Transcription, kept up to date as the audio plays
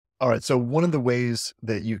All right. So one of the ways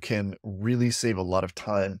that you can really save a lot of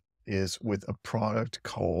time is with a product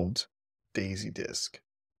called DaisyDisk.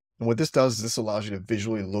 And what this does is this allows you to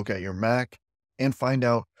visually look at your Mac and find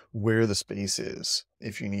out where the space is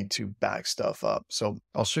if you need to back stuff up. So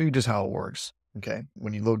I'll show you just how it works. Okay.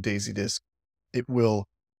 When you load DaisyDisk, it will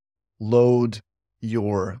load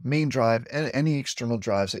your main drive and any external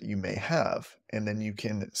drives that you may have, and then you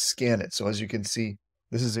can scan it. So as you can see,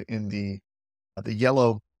 this is in the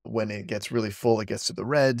yellow. When it gets really full, it gets to the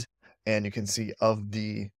red, and you can see of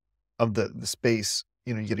the space,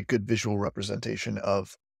 you get a good visual representation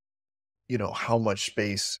of, how much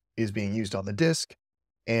space is being used on the disk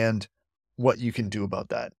and what you can do about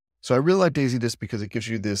that. So I really like DaisyDisk because it gives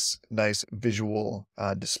you this nice visual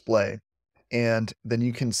display. And then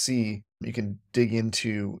you can dig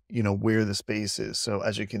into, where the space is. So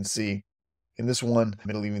as you can see in this one,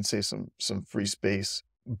 it'll even say some free space,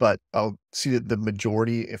 but I'll see that the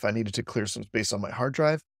majority, if I needed to clear some space on my hard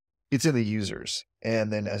drive, it's in the users.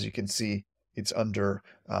 And then as you can see, it's under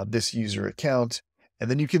this user account.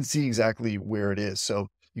 And then you can see exactly where it is. So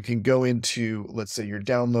you can go into, let's say, your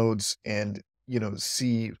downloads and,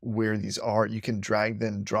 see where these are. You can drag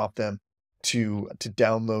them, drop them to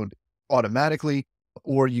download automatically,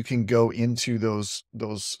 or you can go into those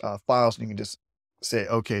files and you can just say,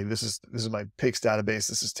 okay, this is my pics database.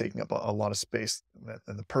 This is taking up a lot of space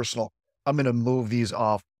and the personal. I'm going to move these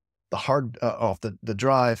off off the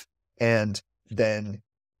drive, and then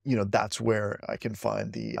that's where I can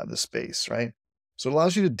find the space, right? So it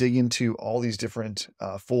allows you to dig into all these different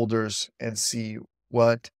folders and see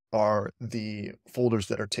what are the folders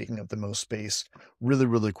that are taking up the most space really,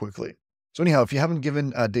 really quickly. So anyhow, if you haven't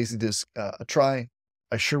given DaisyDisk a try,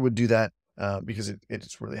 I sure would do that because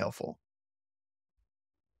it's really helpful.